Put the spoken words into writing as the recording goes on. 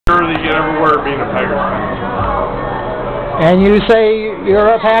jersey everywhere being a Packers fan. And you say you're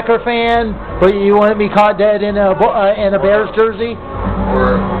a Packer fan, but you wouldn't be caught dead in a Bears jersey?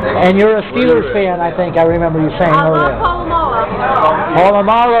 And you're a Steelers fan, I think I remember you saying earlier.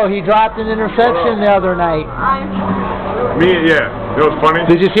 Polamalu, he dropped an interception the other night. Yeah, it was funny.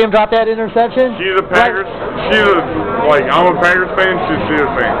 Did you see him drop that interception? She's a Packers. She's like, I'm a Packers fan, she's a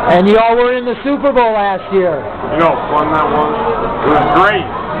Steelers fan. And you all were in the Super Bowl last year. You know how fun that was? It was great.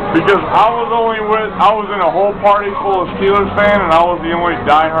 Because I was in a whole party full of Steelers fans, and I was the only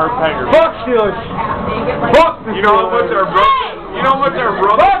diehard Packers fan. Fuck Steelers! Fuck the You know what their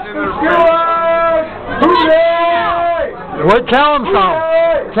brothers in their Steelers! What? Tell them some.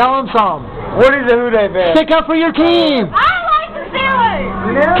 Tell them some. What is a Houday fan? Stick up for your team. I like the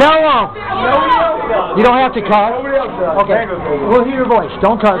Steelers! Tell them. You don't have to cuss. Okay. We'll hear your voice.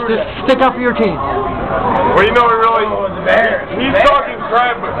 Don't cuss. Just stick up for your team. Well, you know, The Bears. he's talking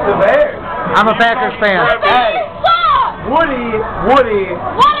crap, but The Bears. I'm a Packers fan. Hey. Woody Woody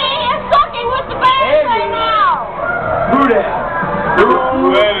is sucking with the Bears right now! Houday.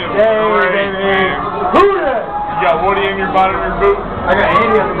 Houday. You got Woody in your bottom of your boot? I got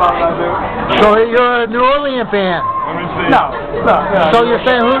Andy on the bottom of my boot. So you're a New Orleans fan. Let me see. No. So you're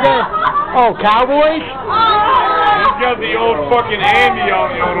saying who they? Oh, Cowboys? He's got the old fucking Andy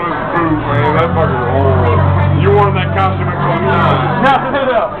on the old boot, man. That fucker's old. You wore that costume in Columbia?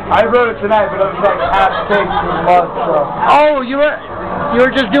 No. I wrote it tonight, but I was like half baked for a month, so. Oh, you were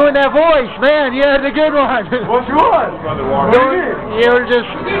just doing that voice, man. You had a good one. Which one? You were just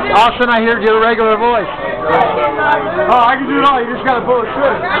all of a sudden I heard your regular voice. Oh, I can do it all. You just got to pull a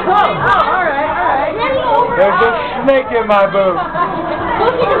switch. Alright. There's a snake in my boot.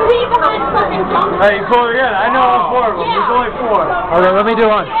 Look at the feet behind fucking something. Hey, you pull it again. I know all four of them. There's only four. Okay, let me do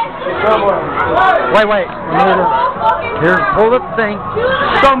one. Come on. Wait. Here, pull the thing.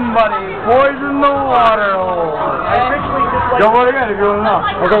 Somebody poisoned the water hole. Don't want to get it if you want to know.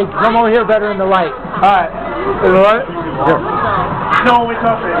 Okay, come over here better in the light. Alright. You know what? Here. No, we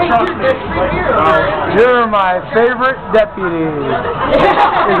trust me. Trust me. You're my favorite deputy.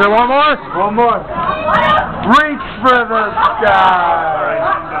 Is there one more? One more. Reach for the sky.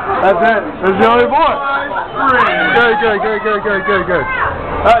 That's it. There's the only four. Good.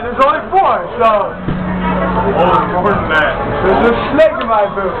 There's only four, so. More than that. There's a snake in my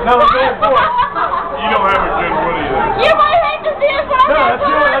boot. No, there's only four. You don't have a good Woody then. You might hate to see us on No,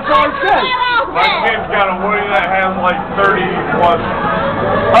 that's all I said. My kid's got a Woody that has like 30 plus.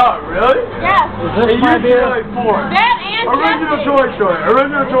 Oh, really? Yes. It used to be like four. That and Original Jesse. Toy Story.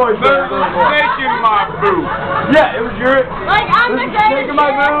 Original Toy Story. There's a snake in my boot. Yeah, it was your. Like, I'm the There's a snake greatest in my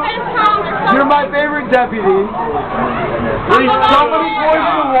sheriff boot. in town or something. You're my favorite deputy. Somebody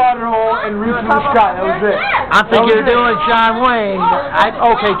poisoned the water hole and reached for the sky. That was it. I think you're doing John Wayne.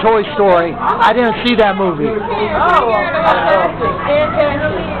 Okay, Toy Story. I didn't see that movie.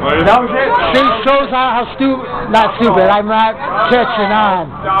 That was it. See, shows how stupid, not stupid, I'm not catching on.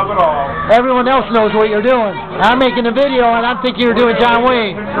 Stop it all. Everyone else knows what you're doing. I'm making a video and I'm thinking you're doing John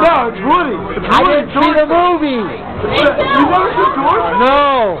Wayne. No, it's Woody. I didn't see the movie. You never see Toy Story?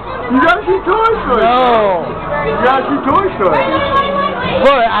 No. You gotta see Toy Story. No. You gotta see Toy Story.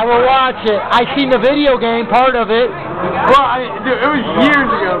 But I will watch it. I seen the video game part of it. Well, dude, it was years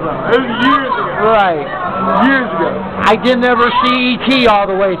ago, though. It was years ago. Right. Years ago. I did never see E.T. all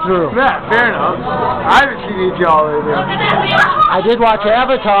the way through. Yeah, fair enough. I haven't seen E.T. all the way through. I did watch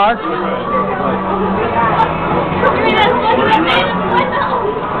Avatar.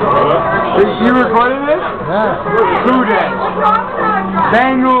 You recording this? Yeah. Who did?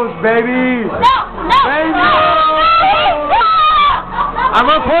 Bengals, baby. I'm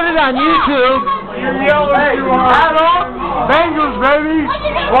gonna put it on YouTube. You're yelling. Hey, hat on. Bengals, baby.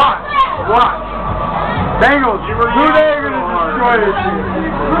 Watch. Bengals. Who they are gonna destroy this year?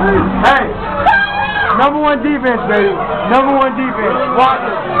 Hey. #1 defense, baby. #1 defense. Watch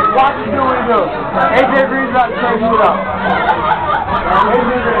it. Watch it do what he does. AJ Green's about to take it up.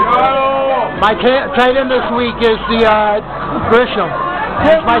 My tight end this week is the Grisham.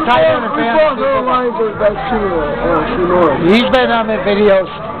 He's my tight end in fantasy. He's been on my videos.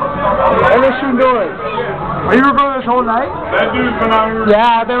 LSU North. Are you recording this whole night? That dude's been out here.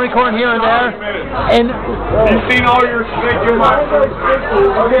 Yeah, I've been recording here and there. And You've seen all your snake in my boot.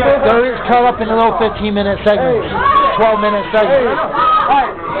 they're cut up in little 15-minute segments, 12-minute segments. Hey.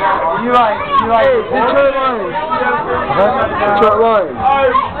 You like Detroit Lions. Detroit Lions.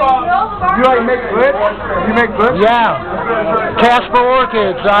 You like make clips? You make clips? Yeah. Casper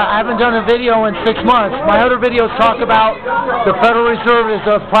Orchids. I haven't done a video in 6 months. My other videos talk about the Federal Reserve is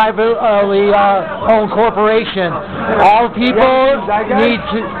a privately owned corporation. All people need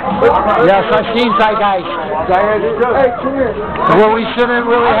to... Yes, I've seen Zeitgeist. Hey, come here. Where we shouldn't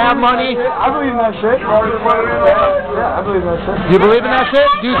really have money. I believe in that shit. Yeah, I believe in that shit. Do you believe in that shit?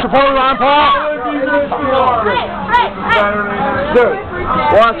 Do you support Ron Paul? Dude,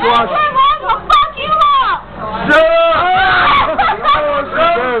 watch.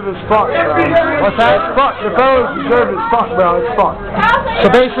 Deserve is fuck, bro. What's that? It's fuck. The fellas deserve is fuck, bro. It's fuck.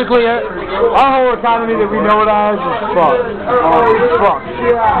 So basically, our whole economy that we know it as is fuck. It's fuck.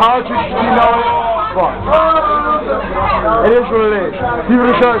 Politics, we know it. Fuck. It is what it is.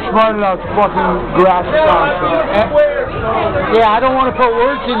 People just aren't smart enough to fucking grasp nonsense. yeah, I don't want to put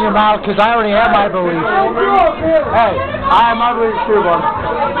words in your mouth because I already have my beliefs. Hey, I have my beliefs too, bud.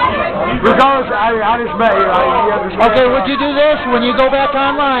 Regardless, I just met you. Okay, would you do this? When you go back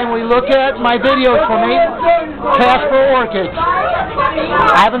online, we look at my videos from Casper Orchids.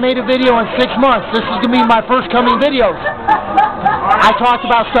 I haven't made a video in 6 months. This is going to be my first coming videos. I talked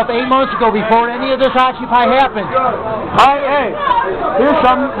about stuff 8 months ago before any of this Occupy happened. Hey, here's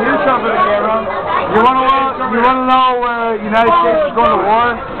something for the camera. You wanna know where the United States is going to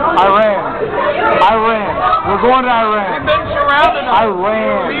war? Iran. We're going to Iran. We've been surrounding them.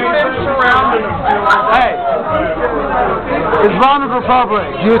 Iran. We've been surrounding them. Hey, Islamic Republic.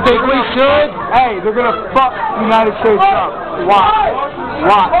 Do you think we should? Hey, they're gonna fuck the United States up. Watch.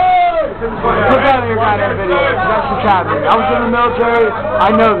 Look out of your goddamn videos. That's what's happening. I was in the military. I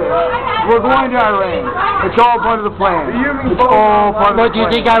know this. We're going to Iran. It's all part of the plan. It's all part of the plan. But do you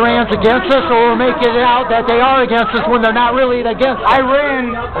think Iran's against us, or we're making it out that they are against us when they're not really against us?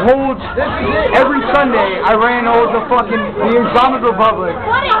 Iran holds, every Sunday, Iran holds the Islamic Republic.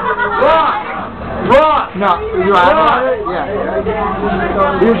 No, you have it? Yeah.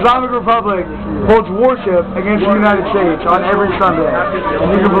 The Islamic Republic holds worship against the United States on every Sunday.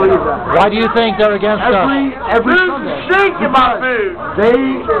 And you can believe that. Why do you think they're against us? Every Sunday. Think about food. They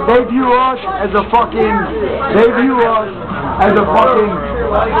view us as a fucking,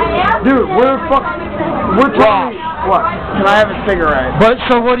 dude, we're trying, what? Can I have a cigarette? But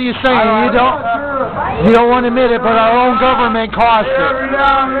so what are you saying? You don't want to admit it, but our own government caused it.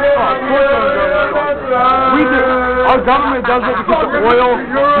 We do. Our government does it because of oil,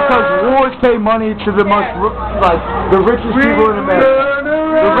 because wars pay money to the most, the richest people in America.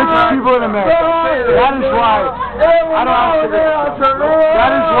 The richest people in America. That is why,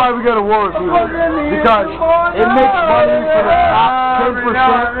 that is why we go to war with people. Because it makes money for the top 10%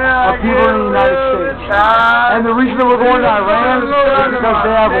 of people in the United States. And the reason that we're going to Iran is because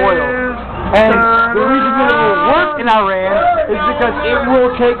they have oil. And the reason that it will work in Iran is because it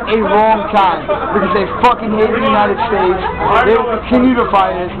will take a long time. Because they fucking hate the United States. They will continue to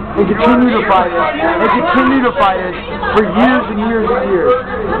fight us, and continue to fight us, and continue to fight us for years and years and years.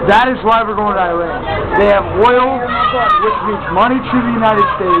 That is why we're going to Iran. They have oil, which means money to the United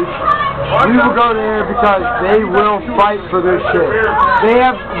States. We will go there because they will fight for their shit. They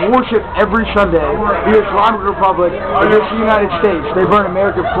have worship every Sunday, the Islamic Republic against the United States. They burn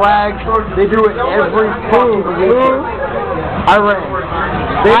American flags. They do it every fucking week. Iran.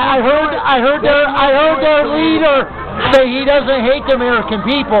 I heard their leader say he doesn't hate the American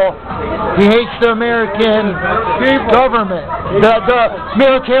people. He hates the American government.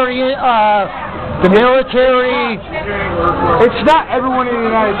 The military. It's not everyone in the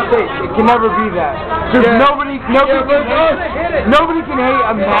United States. It can never be that. Because nobody can hate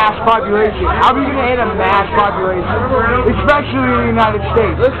a mass population. How are you going to hate a mass population? Especially in the United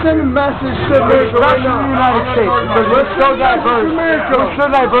States. Let's send a message to America. Especially in the United States. Because we're so diverse. We're so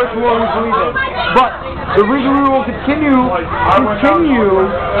diverse in what we believe in. But the reason we will continue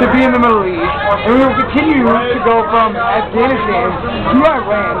to be in the Middle East, and we will continue to go from Afghanistan to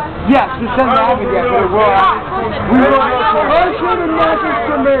Iran, yes, this doesn't happen yet, but it will happen. We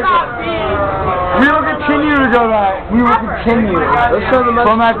will continue to go that. We will continue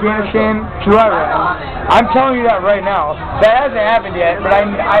from Afghanistan to Iran. I'm telling you that right now. That hasn't happened yet, but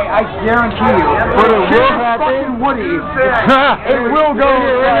I guarantee you, but it will happen. Woody, it will go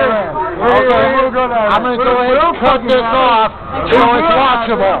to Iran. Okay, it will go to Iran. I'm going to go ahead and cut this off so it's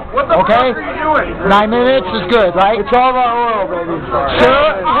watchable. Okay? 9 minutes is good, right? It's all about oil, baby.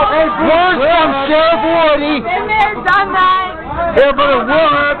 Sheriff, words from Sheriff Woody. Been there, done that. Yeah, but it will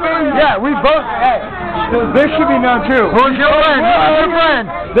happen. Yeah, we both. Hey. this should be known too. Who's your friend? Who's your friend?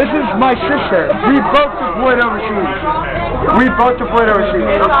 This is my sister. We both deployed overseas.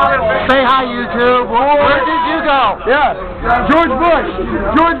 Say hi, YouTube. Where did you go? Yeah. George Bush.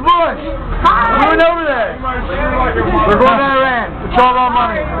 We went over there. We're going to Iran. It's all about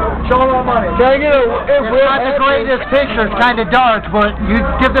money. Can I get a... It's not the greatest picture. It's kind of dark, but you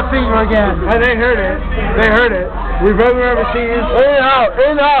give the finger again. Hey, they heard it. We both were overseas. In and out.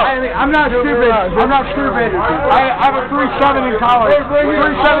 I'm not stupid. I have a 3.7 in college.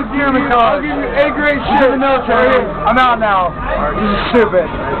 3.7 in college. I'll give you A grade shit in the military. I'm out now. This is stupid.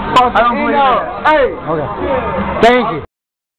 I don't believe it. Hey. Okay. Thank you.